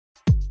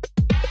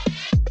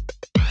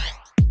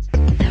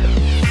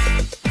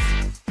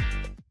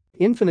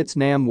Infinite's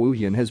Nam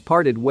Woohyun has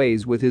parted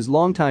ways with his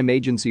longtime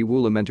agency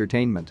Woollim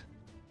Entertainment.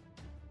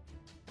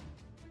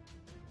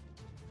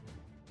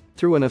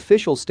 Through an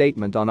official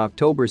statement on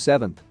October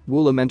 7,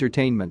 Woollim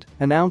Entertainment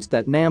announced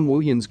that Nam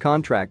Woohyun's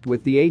contract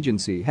with the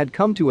agency had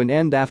come to an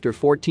end after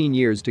 14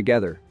 years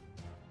together.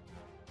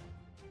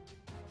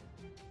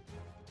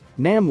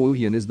 Nam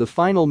Woohyun is the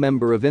final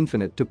member of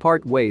Infinite to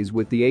part ways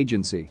with the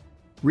agency.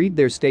 Read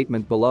their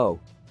statement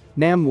below.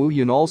 Nam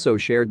Woohyun also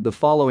shared the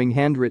following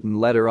handwritten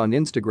letter on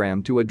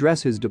Instagram to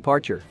address his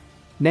departure.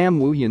 Nam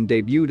Woohyun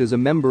debuted as a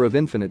member of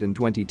Infinite in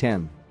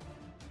 2010.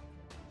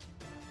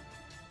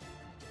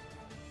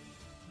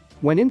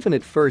 When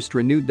Infinite first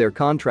renewed their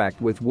contract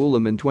with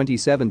Woollim in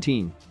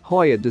 2017,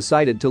 Hoya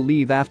decided to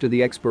leave after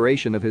the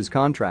expiration of his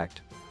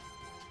contract.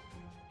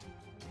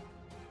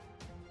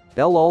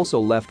 L also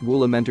left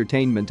Woollim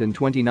Entertainment in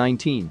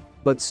 2019,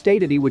 but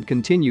stated he would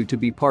continue to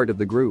be part of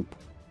the group.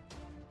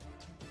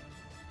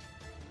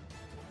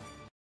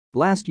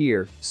 Last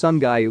year,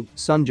 Sungyu,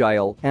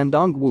 Sunjail, and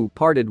Dongwoo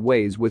parted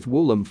ways with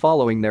Woollim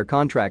following their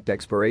contract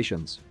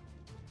expirations.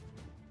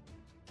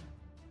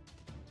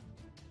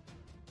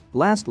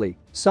 Lastly,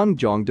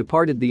 Sungjong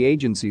departed the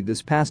agency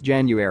this past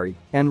January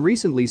and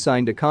recently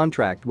signed a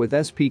contract with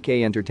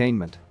SPK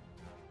Entertainment.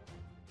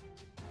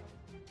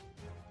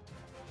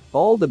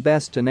 All the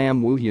best to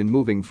Nam Woohyun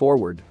moving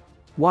forward.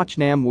 Watch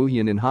Nam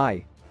Woohyun in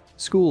High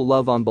School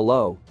Love on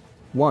below.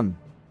 1.